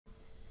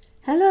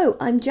Hello,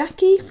 I'm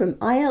Jacky from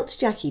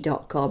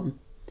IELTSJacky.com.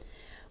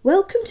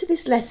 Welcome to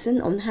this lesson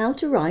on how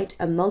to write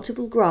a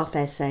multiple graph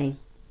essay.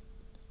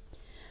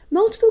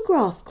 Multiple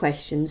graph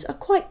questions are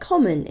quite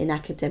common in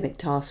Academic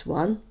Task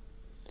 1.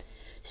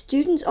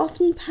 Students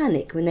often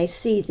panic when they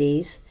see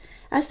these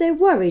as they're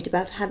worried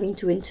about having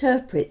to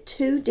interpret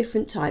two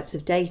different types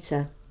of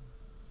data.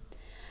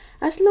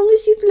 As long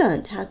as you've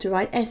learnt how to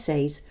write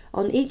essays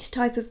on each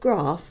type of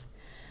graph,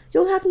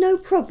 you'll have no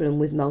problem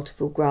with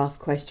multiple graph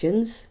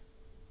questions.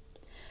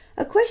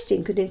 A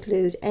question could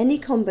include any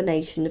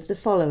combination of the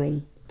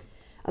following: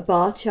 a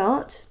bar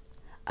chart,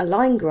 a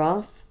line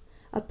graph,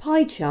 a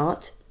pie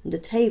chart and a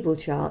table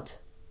chart.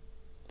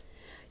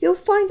 You'll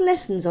find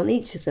lessons on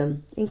each of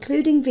them,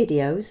 including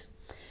videos,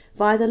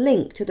 via the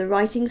link to the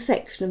writing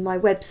section of my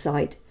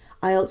website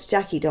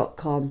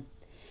IELTSJacky.com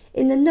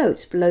in the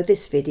notes below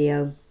this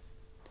video.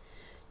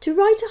 To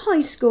write a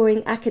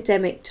high-scoring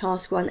Academic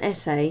Task 1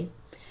 essay,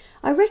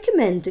 I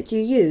recommend that you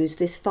use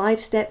this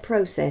 5-step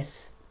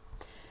process.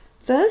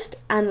 First,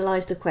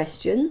 analyse the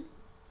question.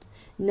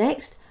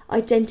 Next,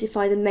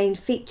 identify the main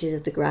features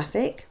of the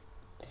graphic.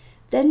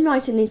 Then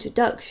write an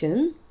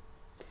introduction.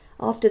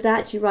 After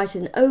that, you write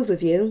an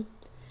overview.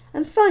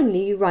 And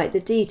finally, you write the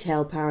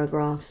detail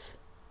paragraphs.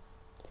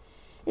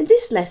 In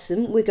this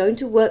lesson, we're going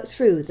to work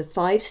through the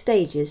 5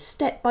 stages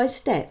step by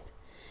step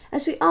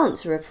as we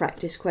answer a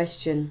practice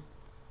question.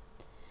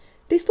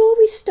 Before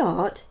we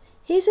start,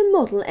 here's a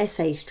model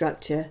essay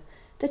structure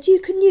that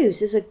you can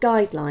use as a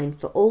guideline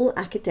for all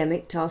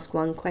Academic Task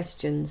 1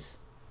 questions.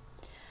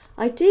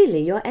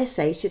 Ideally, your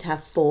essay should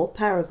have 4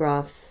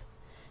 paragraphs.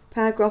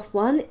 Paragraph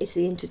 1 is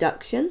the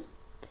introduction.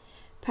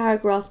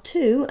 Paragraph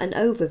 2, an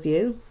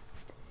overview.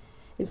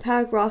 In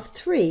paragraph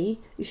 3,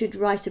 you should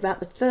write about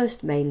the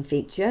first main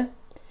feature.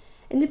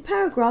 And in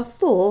paragraph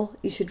 4,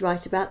 you should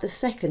write about the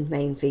second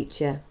main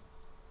feature.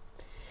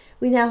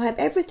 We now have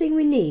everything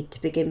we need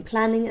to begin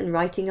planning and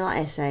writing our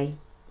essay.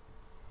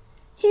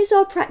 Here's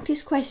our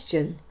practice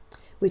question,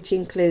 which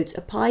includes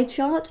a pie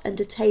chart and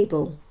a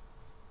table.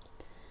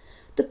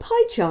 The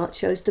pie chart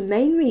shows the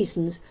main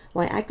reasons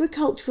why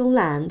agricultural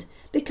land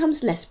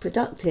becomes less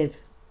productive.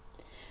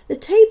 The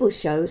table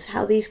shows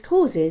how these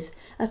causes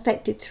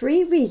affected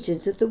 3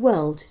 regions of the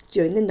world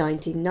during the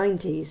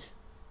 1990s.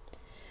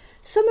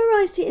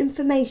 Summarise the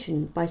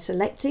information by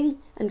selecting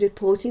and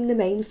reporting the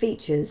main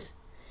features,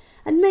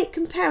 and make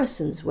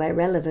comparisons where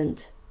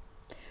relevant.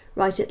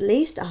 Write at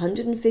least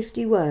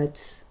 150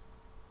 words.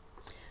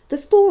 The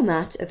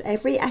format of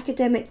every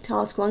Academic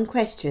Task 1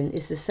 question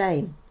is the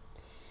same.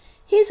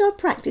 Here's our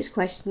practice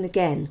question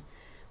again,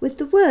 with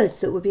the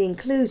words that will be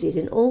included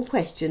in all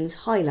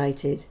questions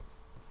highlighted.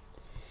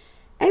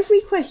 Every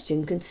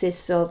question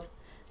consists of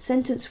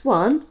sentence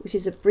 1, which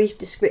is a brief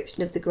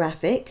description of the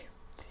graphic,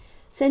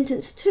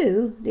 sentence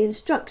 2, the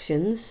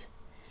instructions,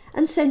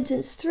 and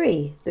sentence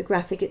 3, the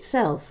graphic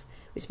itself,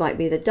 which might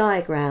be the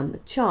diagram, the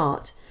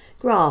chart,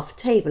 graph,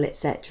 table,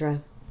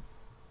 etc.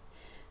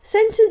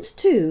 Sentence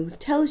 2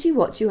 tells you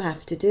what you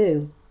have to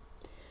do.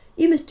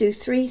 You must do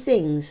 3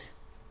 things.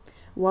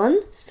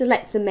 1.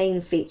 Select the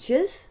main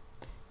features.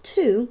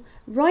 2.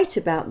 Write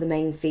about the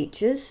main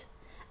features.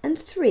 And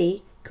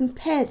 3.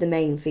 Compare the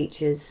main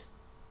features.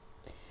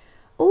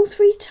 All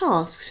 3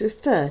 tasks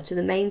refer to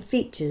the main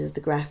features of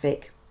the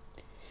graphic.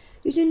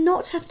 You do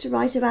not have to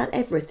write about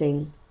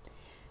everything.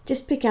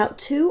 Just pick out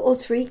 2 or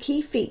 3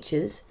 key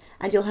features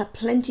and you'll have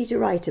plenty to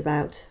write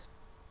about.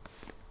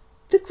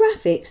 The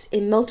graphics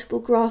in multiple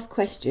graph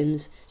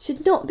questions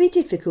should not be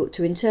difficult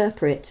to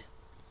interpret.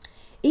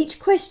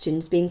 Each question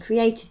is being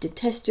created to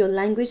test your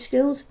language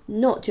skills,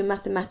 not your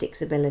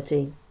mathematics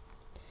ability.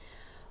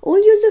 All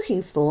you're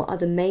looking for are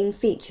the main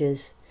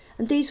features,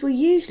 and these will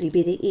usually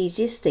be the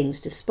easiest things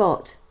to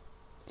spot.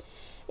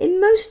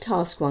 In most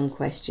Task 1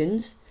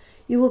 questions,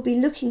 you will be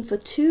looking for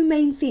 2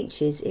 main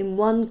features in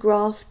one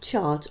graph,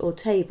 chart or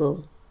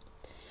table.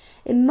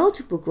 In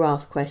multiple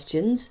graph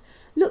questions,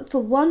 look for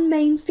 1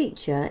 main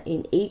feature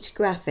in each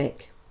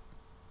graphic.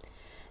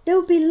 There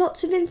will be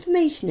lots of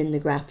information in the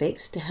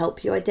graphics to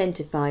help you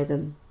identify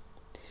them.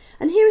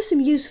 And here are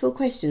some useful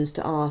questions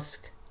to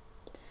ask.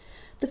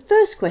 The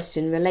first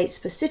question relates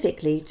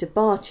specifically to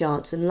bar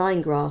charts and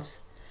line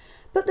graphs,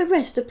 but the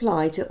rest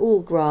apply to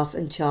all graph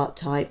and chart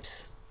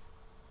types.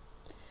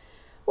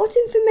 What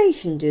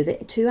information do the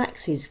 2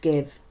 axes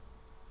give?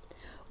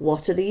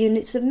 What are the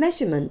units of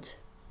measurement?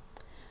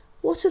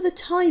 What are the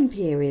time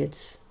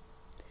periods?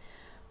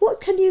 What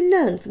can you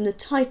learn from the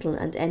title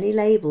and any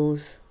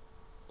labels?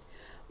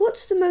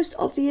 What's the most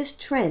obvious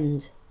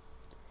trend?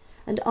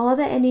 And are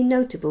there any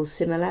notable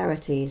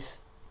similarities?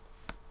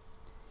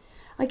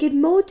 I give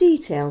more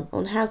detail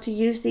on how to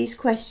use these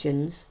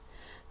questions,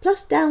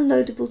 plus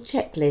downloadable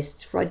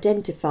checklists for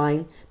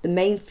identifying the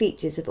main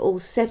features of all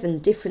 7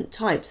 different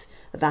types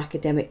of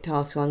Academic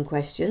Task 1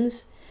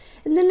 questions,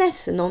 in the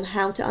lesson on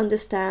how to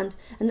understand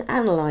and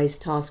analyse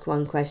Task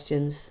 1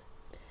 questions.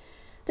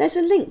 There's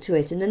a link to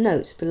it in the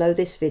notes below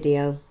this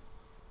video.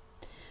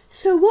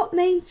 So what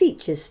main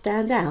features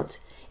stand out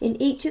in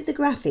each of the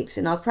graphics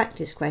in our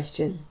practice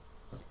question?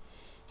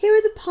 Here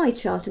are the pie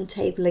chart and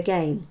table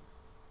again.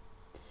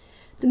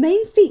 The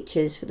main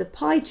features for the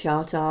pie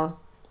chart are: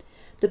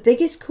 the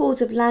biggest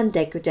cause of land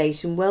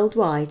degradation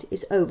worldwide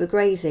is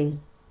overgrazing.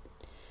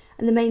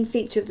 And the main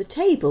feature of the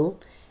table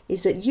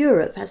is that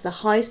Europe has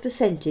the highest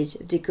percentage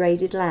of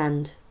degraded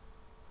land.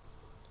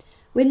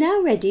 We're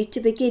now ready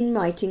to begin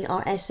writing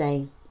our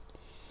essay.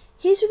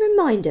 Here's a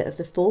reminder of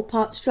the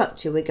four-part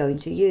structure we're going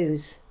to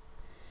use.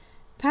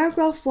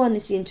 Paragraph 1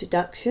 is the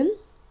introduction.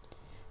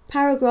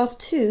 Paragraph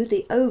 2,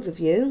 the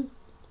overview.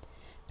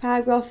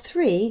 Paragraph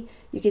 3,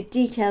 you give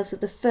details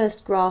of the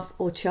first graph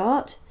or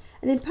chart.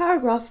 And in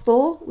paragraph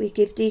 4, we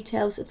give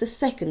details of the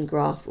second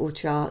graph or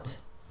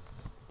chart.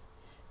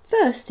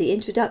 First, the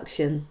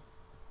introduction.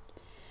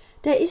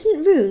 There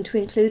isn't room to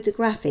include the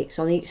graphics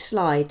on each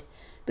slide,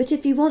 but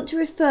if you want to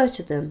refer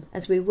to them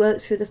as we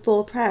work through the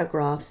 4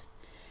 paragraphs,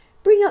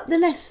 bring up the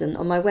lesson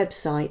on my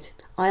website,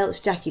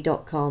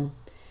 IELTSJacky.com,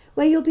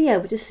 where you'll be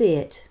able to see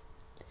it.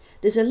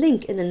 There's a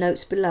link in the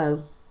notes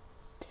below.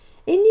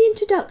 In the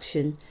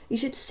introduction, you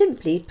should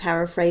simply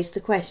paraphrase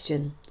the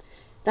question.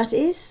 That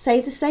is,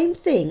 say the same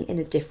thing in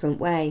a different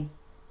way.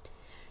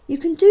 You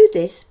can do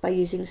this by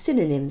using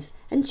synonyms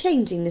and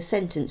changing the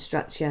sentence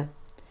structure.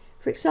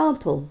 For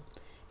example,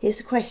 here's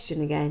the question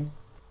again.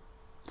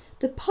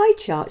 The pie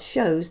chart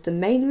shows the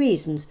main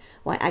reasons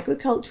why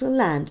agricultural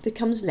land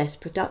becomes less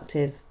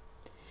productive.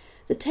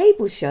 The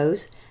table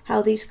shows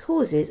how these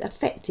causes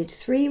affected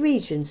 3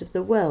 regions of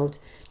the world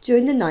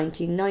during the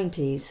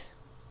 1990s.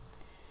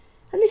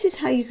 And this is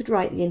how you could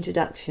write the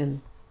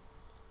introduction.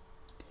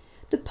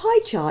 The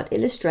pie chart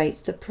illustrates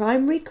the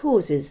primary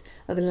causes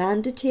of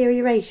land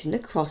deterioration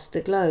across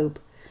the globe,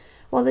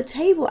 while the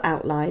table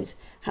outlines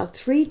how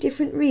 3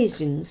 different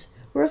regions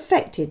were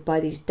affected by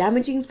these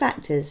damaging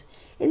factors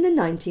in the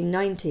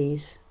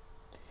 1990s.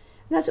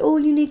 And that's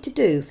all you need to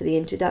do for the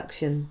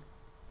introduction.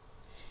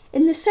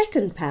 In the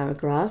second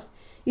paragraph,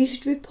 you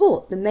should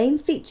report the main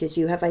features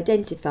you have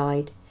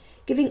identified,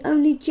 giving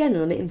only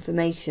general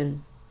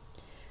information.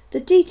 The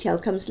detail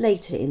comes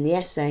later in the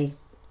essay.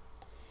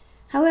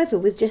 However,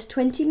 with just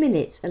 20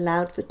 minutes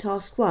allowed for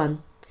task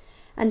 1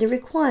 and a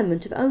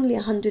requirement of only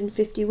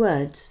 150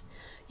 words,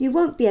 you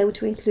won't be able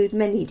to include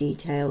many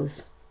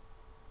details.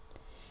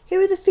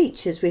 Here are the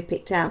features we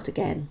picked out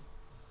again.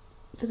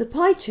 For the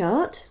pie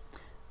chart,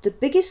 the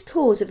biggest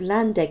cause of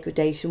land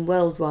degradation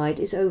worldwide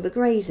is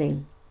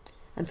overgrazing.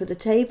 And for the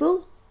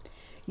table,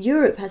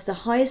 Europe has the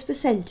highest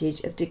percentage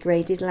of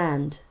degraded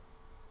land.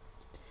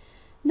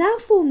 Now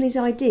form these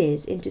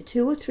ideas into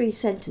 2 or 3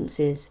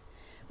 sentences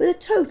with a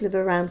total of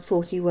around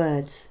 40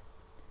 words.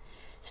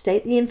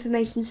 State the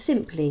information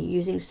simply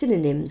using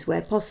synonyms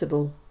where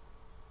possible.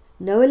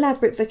 No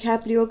elaborate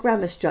vocabulary or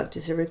grammar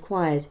structures are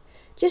required,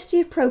 just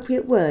the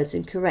appropriate words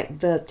and correct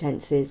verb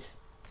tenses.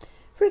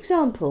 For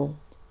example,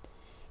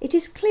 it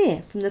is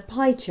clear from the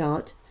pie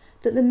chart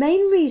that the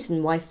main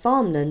reason why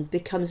farmland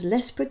becomes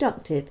less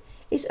productive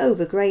is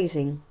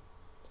overgrazing.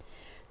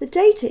 The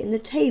data in the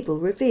table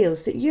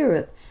reveals that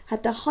Europe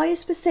had the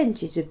highest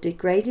percentage of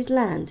degraded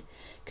land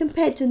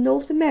compared to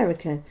North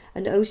America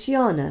and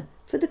Oceania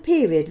for the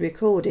period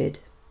recorded.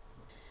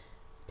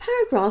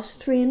 Paragraphs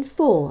 3 and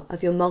 4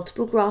 of your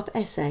multiple graph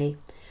essay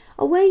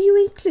are where you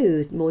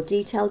include more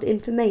detailed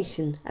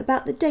information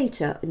about the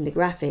data in the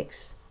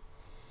graphics.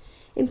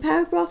 In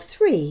paragraph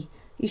 3,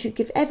 you should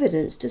give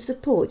evidence to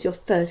support your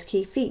first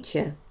key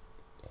feature.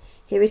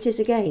 Here it is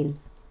again.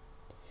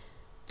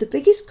 The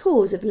biggest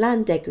cause of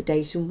land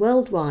degradation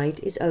worldwide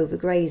is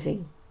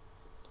overgrazing.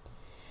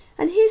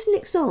 And here's an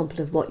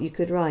example of what you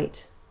could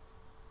write.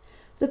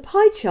 The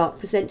pie chart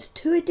presents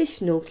 2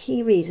 additional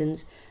key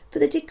reasons for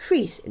the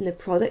decrease in the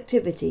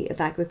productivity of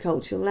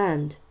agricultural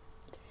land.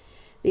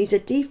 These are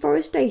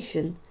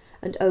deforestation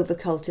and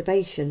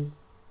overcultivation.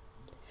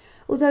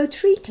 Although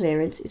tree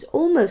clearance is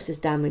almost as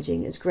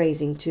damaging as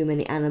grazing too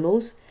many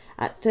animals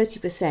at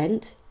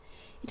 30%,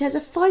 it has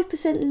a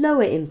 5%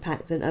 lower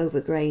impact than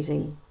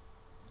overgrazing.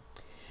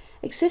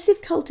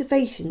 Excessive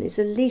cultivation is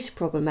the least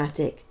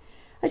problematic,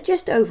 at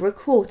just over a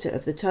quarter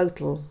of the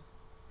total.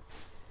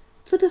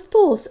 For the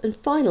 4th and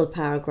final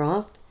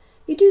paragraph,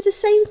 you do the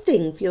same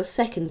thing for your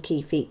second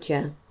key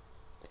feature.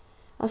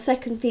 Our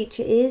second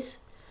feature is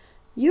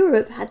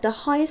Europe had the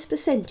highest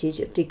percentage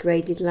of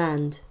degraded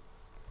land.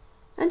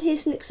 And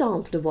here's an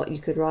example of what you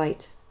could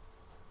write.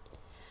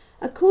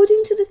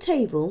 According to the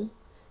table,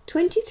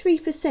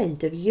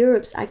 23% of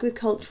Europe's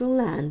agricultural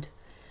land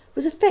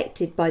was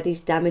affected by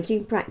these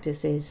damaging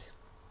practices.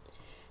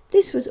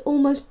 This was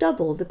almost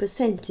double the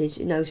percentage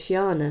in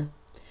Oceania,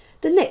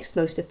 the next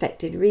most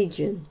affected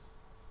region.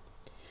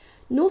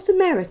 North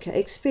America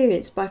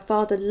experienced by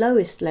far the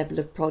lowest level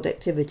of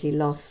productivity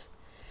loss,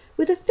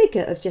 with a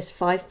figure of just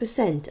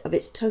 5% of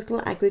its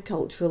total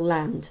agricultural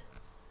land.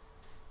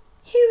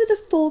 Here are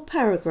the 4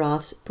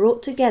 paragraphs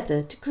brought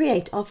together to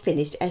create our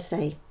finished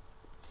essay.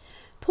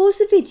 Pause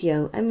the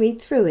video and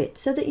read through it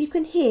so that you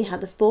can hear how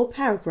the 4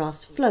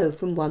 paragraphs flow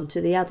from one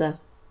to the other.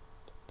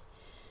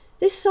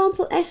 This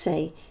sample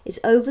essay is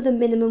over the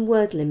minimum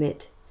word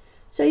limit,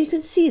 so you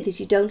can see that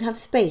you don't have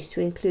space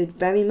to include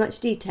very much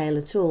detail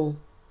at all.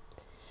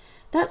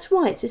 That's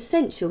why it's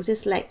essential to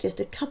select just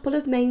a couple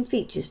of main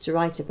features to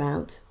write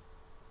about.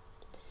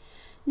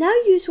 Now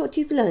use what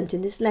you've learned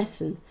in this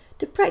lesson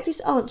to practice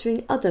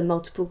answering other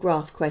multiple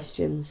graph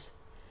questions.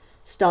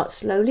 Start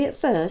slowly at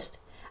first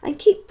and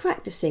keep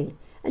practicing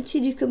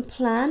until you can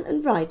plan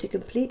and write a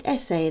complete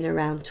essay in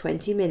around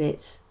 20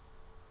 minutes.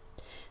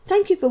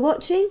 Thank you for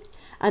watching,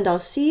 and I'll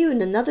see you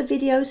in another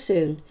video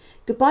soon.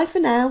 Goodbye for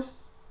now.